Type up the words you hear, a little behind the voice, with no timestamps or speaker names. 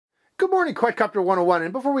Good morning, Quadcopter 101.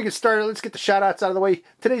 And before we get started, let's get the shout-outs out of the way.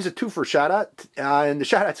 Today's a two-for shout-out, and the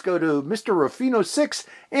shout-outs go to Mr. Rufino6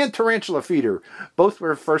 and Tarantula Feeder. Both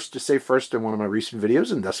were first to say first in one of my recent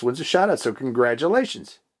videos, and thus wins a shout-out, so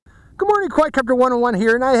congratulations. Good morning, Quadcopter 101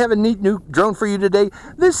 here, and I have a neat new drone for you today.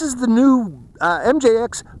 This is the new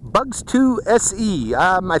MJX Bugs 2 SE.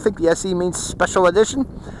 I think the SE means special edition.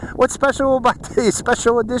 What's special about the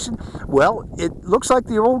special edition? Well, it looks like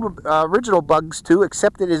the old original Bugs 2,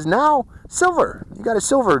 except it is now silver. You got a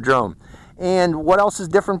silver drone. And what else is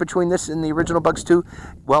different between this and the original Bugs 2?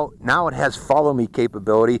 Well, now it has follow me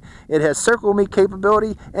capability, it has circle me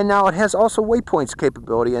capability, and now it has also waypoints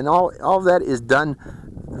capability, and all of that is done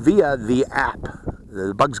via the app,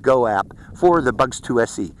 the Bugs Go app for the Bugs 2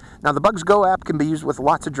 SE. Now the Bugs Go app can be used with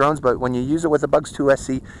lots of drones, but when you use it with the Bugs 2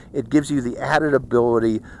 SE, it gives you the added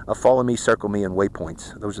ability of follow me, circle me, and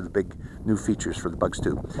waypoints. Those are the big new features for the Bugs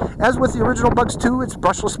 2. As with the original Bugs 2, it's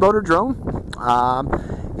brushless motor drone.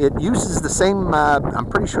 It uses the same, I'm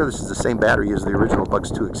pretty sure this is the same battery as the original Bugs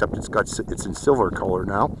 2, except it's in silver color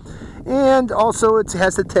now. And also it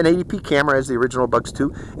has the 1080p camera as the original Bugs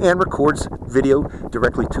 2 and records video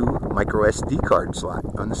directly to microSD card slot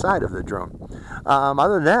on the side of the drone.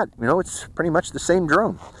 Other than that, you know, it's pretty much the same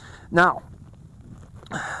drone. Now,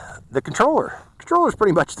 the controller is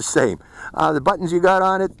pretty much the same. The buttons you got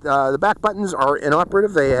on it, the back buttons are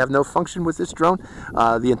inoperative. They have no function with this drone.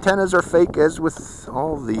 The antennas are fake, as with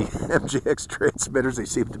all the MJX transmitters. They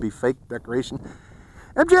seem to be fake decoration.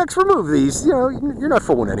 MJX, remove these. You know, you're not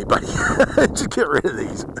fooling anybody. Just get rid of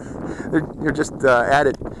these. They're just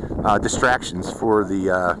added distractions for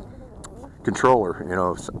the controller, you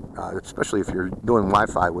know, especially if you're doing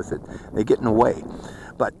Wi-Fi with it. They get in the way.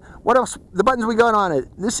 But what else? The buttons we got on it.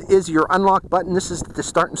 This is your unlock button. This is to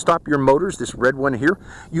start and stop your motors, this red one here.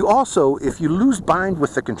 You also, if you lose bind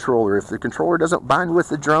with the controller, if the controller doesn't bind with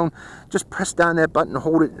the drone, just press down that button,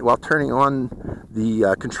 hold it while turning on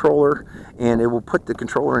the controller, and it will put the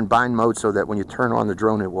controller in bind mode so that when you turn on the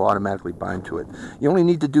drone, it will automatically bind to it. You only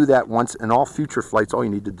need to do that once. In all future flights, all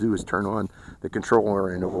you need to do is turn on the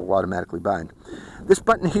controller and it will automatically bind. This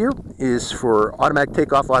button here is for automatic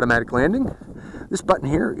takeoff, automatic landing. This button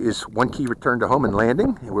here is one key return to home and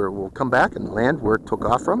landing, where it will come back and land where it took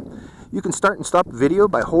off from. You can start and stop video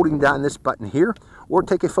by holding down this button here, or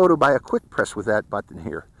take a photo by a quick press with that button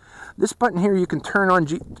here. This button here, you can turn on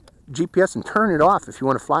GPS and turn it off if you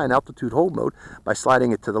want to fly in altitude hold mode by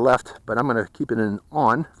sliding it to the left, but I'm going to keep it in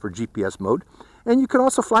on for GPS mode. And you can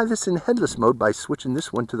also fly this in headless mode by switching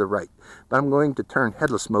this one to the right, but I'm going to turn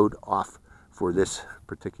headless mode off for this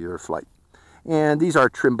particular flight. And these are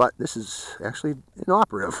trim buttons. This is actually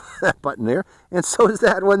inoperative, that button there, and so is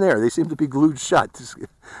that one there. They seem to be glued shut,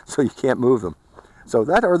 so you can't move them. So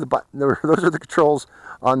that are the those are the controls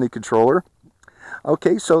on the controller.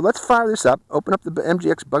 Okay, so let's fire this up, open up the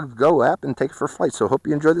MJX Bugs Go app, and take it for a flight. So hope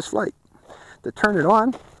you enjoy this flight. To turn it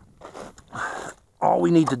on, all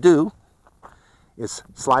we need to do is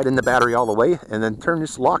slide in the battery all the way, and then turn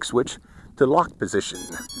this lock switch to lock position.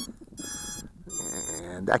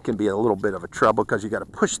 And that can be a little bit of a trouble because you got to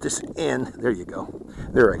push this in. There you go.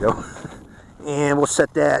 There I go. And we'll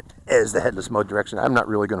set that as the headless mode direction. I'm not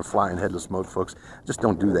really going to fly in headless mode, folks. Just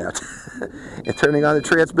don't do that. And turning on the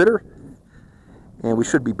transmitter, and we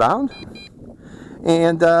should be bound.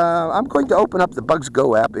 And I'm going to open up the Bugs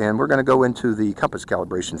Go app, and we're going to go into the compass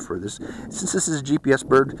calibration for this. Since this is a GPS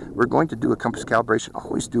bird, we're going to do a compass calibration.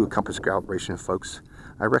 Always do a compass calibration, folks.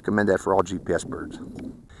 I recommend that for all GPS birds.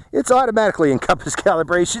 It's automatically in compass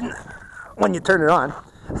calibration when you turn it on.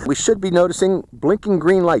 We should be noticing blinking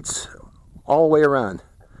green lights all the way around.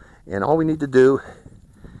 And all we need to do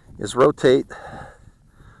is rotate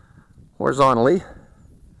horizontally,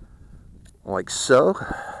 like so.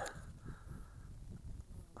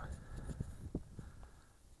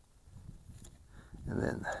 And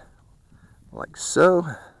then like so.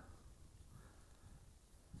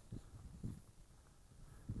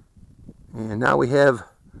 And now we have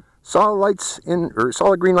solid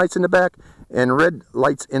green lights in the back and red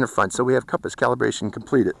lights in the front. So we have compass calibration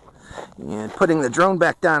completed. And putting the drone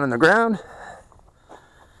back down on the ground.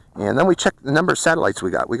 And then we check the number of satellites we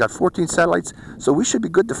got. We got 14 satellites, so we should be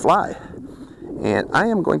good to fly. And I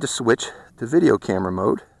am going to switch to video camera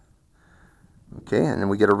mode. Okay, and then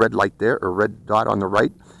we get a red light there, or red dot on the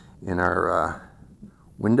right in our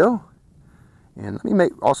window. And let me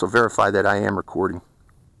also verify that I am recording.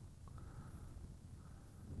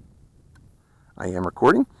 I am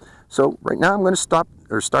recording. So right now I'm going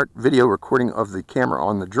to start video recording of the camera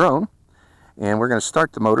on the drone, and we're going to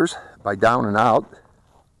start the motors by down and out.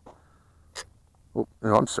 Oh,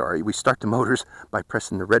 no, I'm sorry. We start the motors by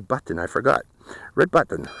pressing the red button. I forgot. Red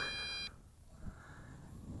button.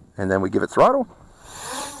 And then we give it throttle.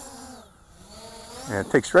 And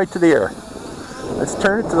it takes right to the air. Let's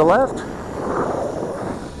turn it to the left.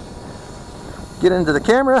 Get into the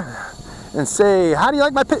camera and say, how do you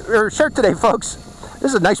like my shirt today, folks?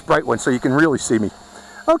 This is a nice bright one so you can really see me.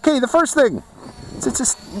 Okay, the first thing, since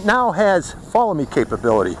this now has follow me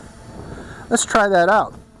capability, let's try that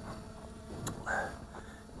out.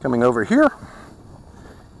 Coming over here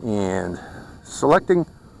and selecting,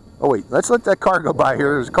 oh wait, let's let that car go by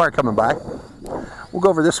here. There's a car coming by. We'll go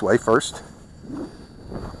over this way first.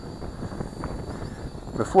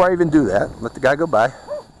 Before I even do that, let the guy go by.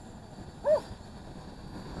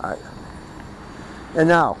 Alright. And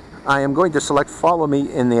now, I am going to select follow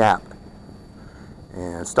me in the app.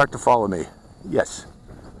 And start to follow me. Yes.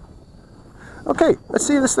 Okay, let's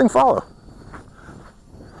see this thing follow.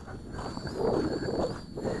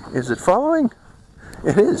 Is it following?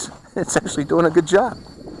 It is. It's actually doing a good job.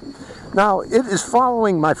 Now, it is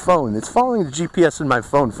following my phone. It's following the GPS in my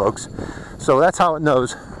phone, folks. So that's how it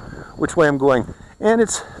knows which way I'm going. And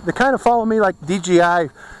it's the kind of follow me like DJI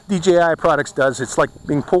products does. It's like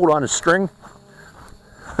being pulled on a string.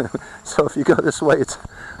 So if you go this way,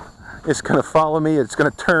 it's going to follow me. It's going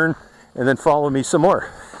to turn and then follow me some more.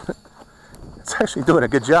 It's actually doing a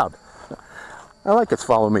good job. I like its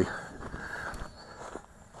follow me.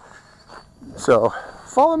 So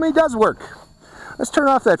follow me does work. Let's turn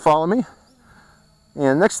off that follow me.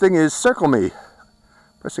 And next thing is circle me.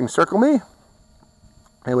 Pressing circle me.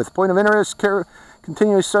 And with point of interest,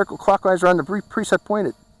 continually circle clockwise around the preset point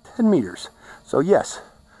at 10 meters. So yes.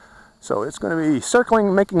 So it's going to be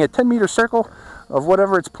circling, making a 10-meter circle of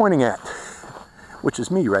whatever it's pointing at, which is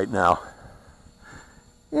me right now.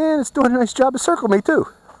 And it's doing a nice job of circle me too.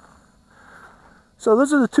 So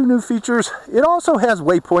those are the two new features. It also has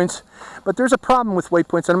waypoints, but there's a problem with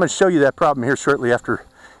waypoints, and I'm going to show you that problem here shortly after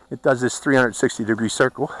it does this 360-degree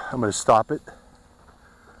circle. I'm going to stop it.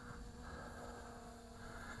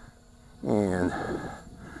 And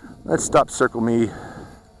let's stop circle me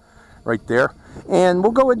right there. And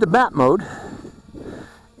we'll go into map mode.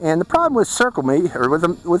 And the problem with circle me, or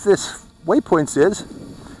with this waypoints is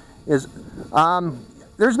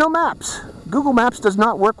there's no maps. Google Maps does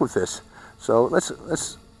not work with this. So let's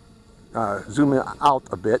zoom out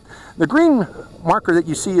a bit. The green marker that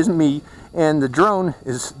you see is me, and the drone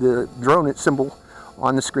is the drone symbol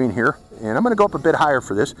on the screen here. And I'm going to go up a bit higher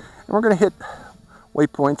for this, and we're going to hit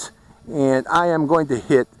waypoints, and I am going to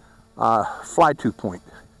hit fly to point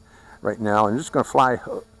right now. I'm just going to fly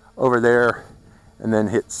over there and then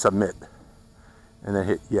hit submit and then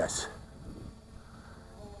hit yes.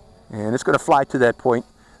 And it's going to fly to that point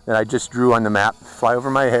that I just drew on the map, fly over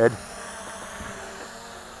my head.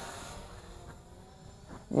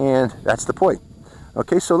 And that's the point.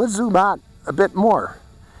 Okay, so let's zoom out a bit more.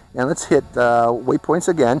 And let's hit waypoints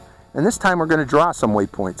again. And this time we're going to draw some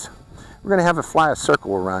waypoints. We're going to have it fly a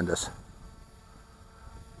circle around us.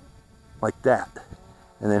 Like that.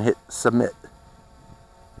 And then hit submit.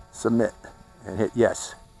 Submit. And hit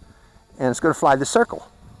yes. And it's going to fly the circle.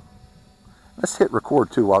 Let's hit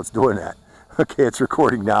record too while it's doing that. Okay, it's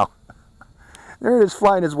recording now. There it is,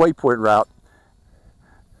 flying its waypoint route.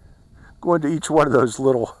 Going to each one of those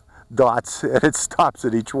little dots, and it stops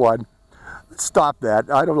at each one. Let's stop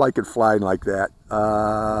that. I don't like it flying like that.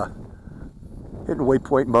 Hitting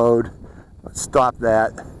waypoint mode. Let's stop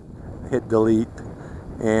that. Hit delete.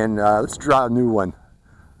 And let's draw a new one.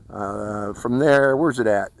 From there, where's it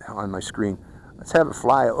at on my screen? Let's have it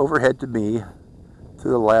fly overhead to me, to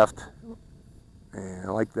the left,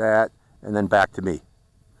 and like that, and then back to me.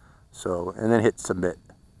 So, and then hit submit.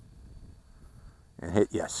 And hit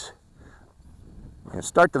yes. And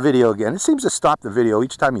start the video again. It seems to stop the video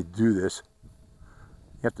each time you do this.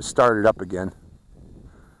 You have to start it up again.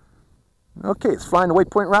 Okay, it's flying the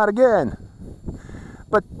waypoint route again.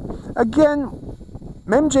 But again,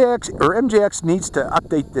 MJX needs to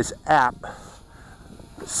update this app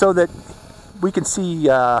so that we can see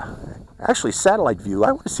actually satellite view.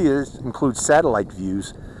 I want to see this include satellite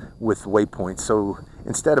views with waypoints. So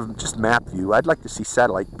instead of just map view, I'd like to see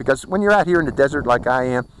satellite, because when you're out here in the desert like I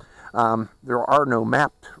am, there are no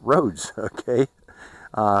mapped roads. Okay,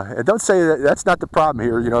 and don't say that that's not the problem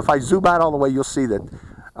here. You know, if I zoom out all the way, you'll see that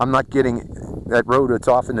I'm not getting that road that's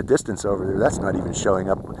off in the distance over there. That's not even showing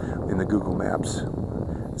up in the Google Maps.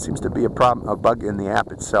 It seems to be a problem, a bug in the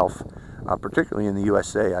app itself, particularly in the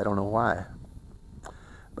USA. I don't know why,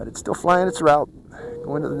 but it's still flying its route,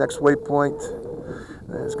 going to the next waypoint.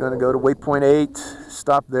 Then it's going to go to waypoint 8,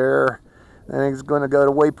 stop there. Then it's going to go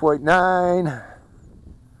to waypoint 9.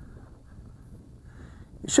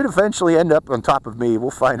 It should eventually end up on top of me.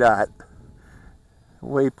 We'll find out.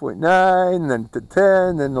 Waypoint 9, then to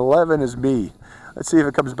 10, then 11 is me. Let's see if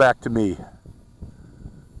it comes back to me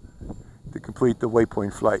to complete the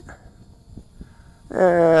waypoint flight.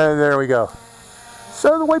 And there we go.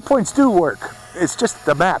 So the waypoints do work. It's just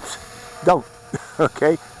the maps don't.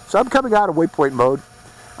 Okay, so I'm coming out of waypoint mode.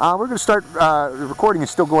 We're going to start, the recording is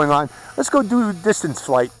still going on. Let's go do distance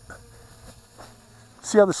flight.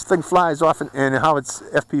 See how this thing flies off and how its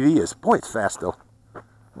FPV is. Boy, it's fast though.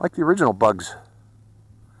 Like the original bugs.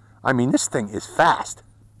 I mean, this thing is fast.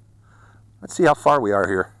 Let's see how far we are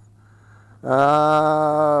here.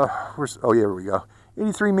 Oh yeah, here we go.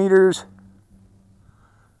 83 meters.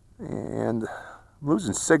 And I'm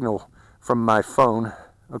losing signal from my phone.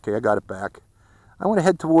 Okay, I got it back. I want to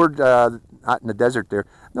head toward out in the desert there.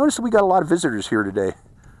 Notice we got a lot of visitors here today,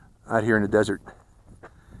 out here in the desert.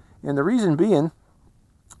 And the reason being,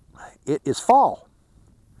 it is fall.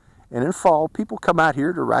 And in fall, people come out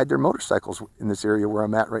here to ride their motorcycles in this area where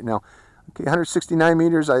I'm at right now. Okay, 169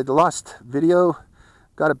 meters. I lost video.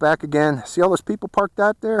 Got it back again. See all those people parked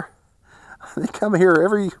out there? They come here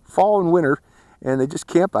every fall and winter, and they just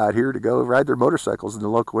camp out here to go ride their motorcycles in the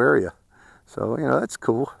local area. So, you know, that's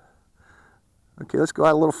cool. Okay, let's go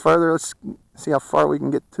out a little further. Let's see how far we can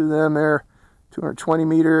get to them there. 220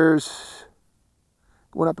 meters.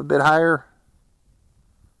 Going up a bit higher.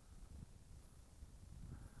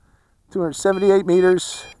 278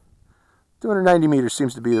 meters. 290 meters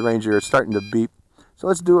seems to be the range here. It's starting to beep. So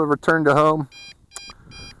let's do a return to home.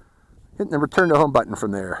 Hitting the return to home button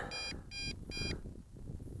from there.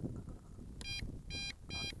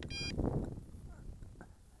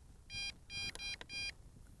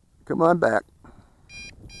 Come on back.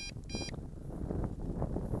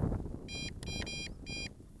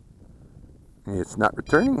 It's not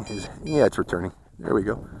returning. Yeah, it's returning. There we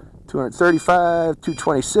go. 235,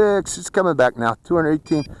 226. It's coming back now.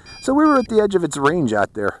 218. So we were at the edge of its range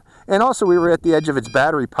out there. And also we were at the edge of its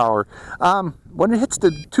battery power. When it hits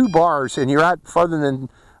the 2 bars and you're out farther than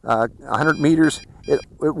 100 meters, it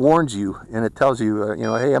warns you and it tells you, you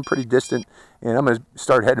know, hey, I'm pretty distant and I'm going to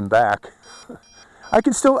start heading back. I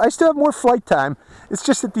still have more flight time. It's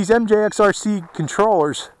just that these MJX RC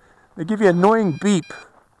controllers, they give you an annoying beep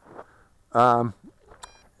to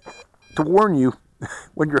warn you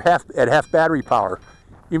when you're at half battery power,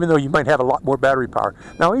 even though you might have a lot more battery power.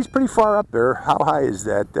 Now he's pretty far up there. How high is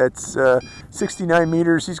that? That's 69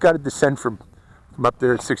 meters. He's got to descend from up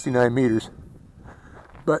there at 69 meters.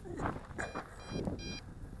 But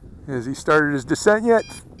has he started his descent yet?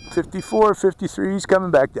 54, 53, he's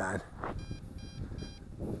coming back down.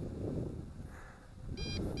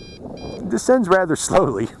 Descends rather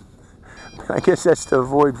slowly. I guess that's to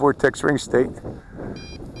avoid vortex ring state.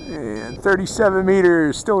 And 37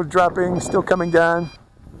 meters, still dropping, still coming down.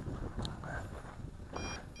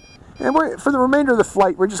 And for the remainder of the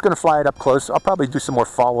flight, we're just going to fly it up close. I'll probably do some more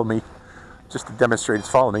follow me, just to demonstrate it's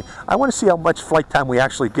follow me. I want to see how much flight time we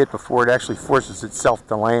actually get before it actually forces itself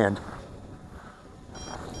to land.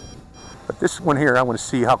 But this one here, I want to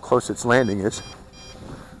see how close its landing is.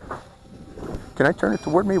 Can I turn it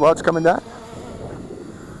toward me while it's coming down?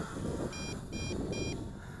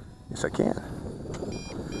 Yes, I can.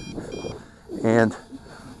 And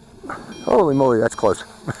holy moly, that's close.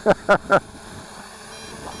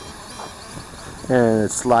 And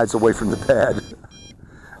it slides away from the pad.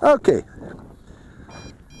 Okay.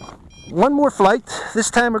 One more flight. This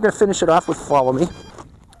time we're going to finish it off with follow me.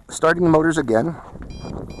 Starting the motors again.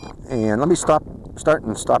 And let me start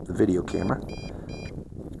and stop the video camera.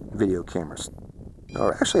 Video cameras.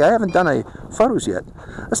 Or actually, I haven't done any photos yet.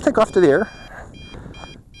 Let's take off to the air.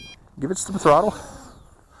 Give it some throttle.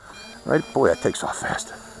 Right, boy, that takes off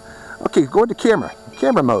fast. Okay, go into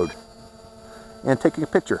camera mode, and taking a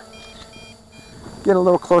picture. Get a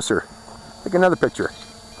little closer. Take another picture.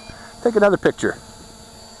 Take another picture.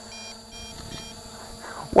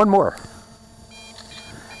 One more.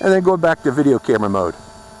 And then go back to video camera mode.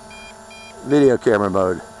 Video camera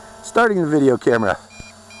mode. Starting the video camera.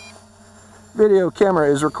 Video camera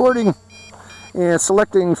is recording and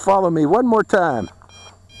selecting follow me one more time.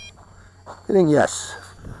 Hitting yes.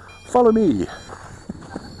 Follow me.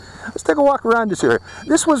 Let's take a walk around this area.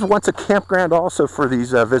 This was once a campground also for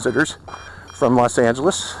these visitors from Los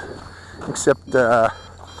Angeles. Except the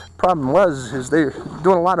problem is they're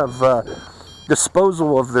doing a lot of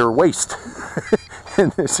disposal of their waste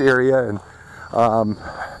in this area, and the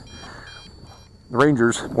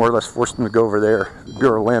rangers more or less forced them to go over there. The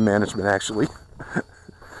Bureau of Land Management, actually.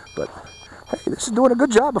 But hey, this is doing a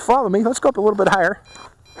good job of following me. Let's go up a little bit higher.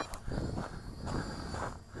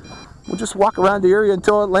 We'll just walk around the area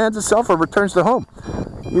until it lands itself or returns to home.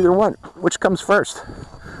 Either one. Which comes first?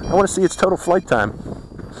 I want to see its total flight time.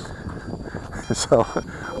 So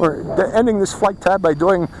we're ending this flight time by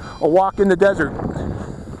doing a walk in the desert.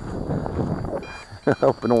 I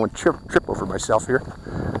hope I don't want to trip over myself here.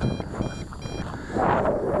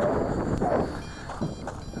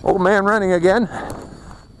 Old man running again.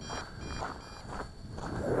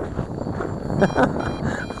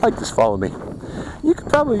 I like this follow me. You could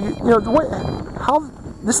probably, you know, the way how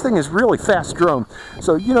this thing is really fast drone.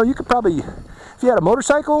 So, you know, you could probably, if you had a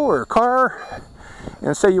motorcycle or a car,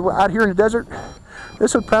 and say you were out here in the desert,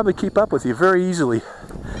 this would probably keep up with you very easily.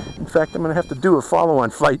 In fact, I'm going to have to do a follow-on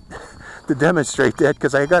flight to demonstrate that,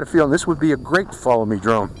 because I got a feeling this would be a great follow-me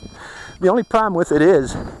drone. The only problem with it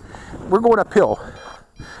is we're going uphill.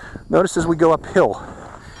 Notice as we go uphill,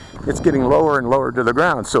 it's getting lower and lower to the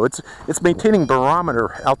ground, so it's maintaining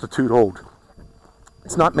barometer altitude hold.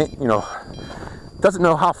 It's not, you know, doesn't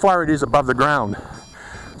know how far it is above the ground.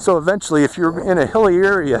 So eventually, if you're in a hilly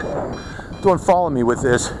area doing follow me with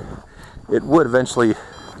this, it would eventually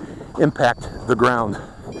impact the ground.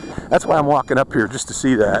 That's why I'm walking up here, just to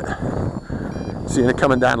see that. Seeing it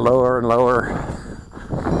coming down lower and lower.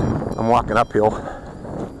 I'm walking uphill.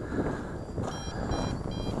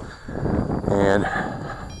 And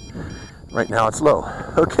right now it's low.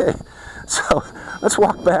 Okay, so let's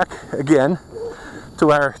walk back again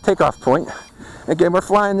to our takeoff point. Again, we're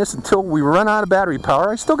flying this until we run out of battery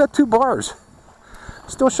power. I still got 2 bars.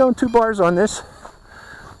 Still showing 2 bars on this.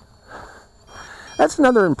 That's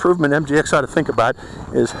another improvement MJX ought to think about,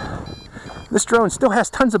 is this drone still has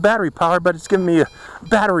tons of battery power, but it's giving me a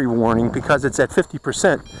battery warning because it's at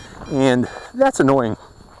 50%, and that's annoying.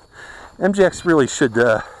 MJX really should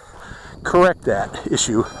correct that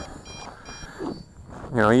issue.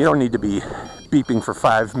 You know, you don't need to be beeping for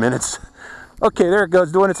 5 minutes. Okay, there it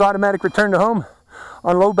goes, doing its automatic return to home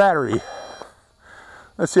on low battery.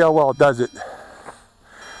 Let's see how well it does it.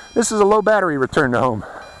 This is a low battery return to home.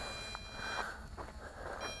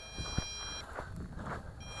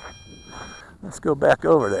 Let's go back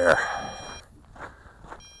over there.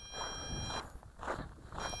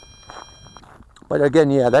 But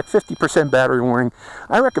again, yeah, that 50% battery warning,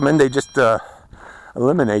 I recommend they just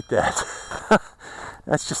eliminate that.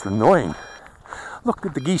 That's just annoying. Look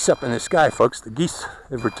at the geese up in the sky, folks. The geese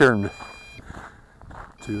have returned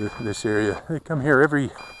to this area. They come here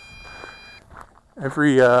every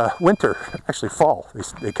winter, actually fall.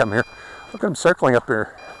 They come here. Look at them circling up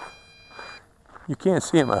here. You can't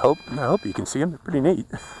see them, I hope. I hope you can see them. They're pretty neat.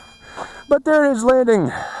 But there it is,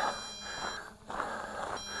 landing.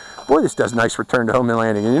 Boy, this does nice return to home and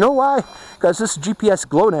landing. And you know why? Because this is GPS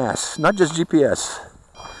GLONASS, not just GPS.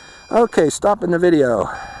 Okay, stopping the video.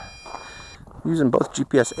 Using both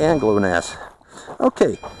GPS and GLONASS.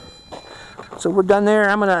 Okay, so we're done there.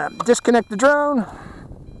 I'm gonna disconnect the drone.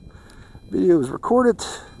 Video is recorded.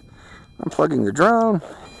 Unplugging the drone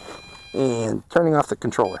and turning off the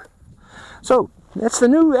controller. So that's the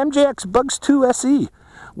new MJX Bugs 2 SE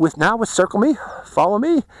with Circle Me, Follow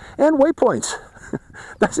Me, and Waypoints.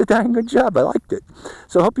 That's a dang good job. I liked it.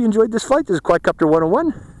 So I hope you enjoyed this flight. This is Quadcopter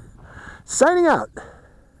 101. Signing out.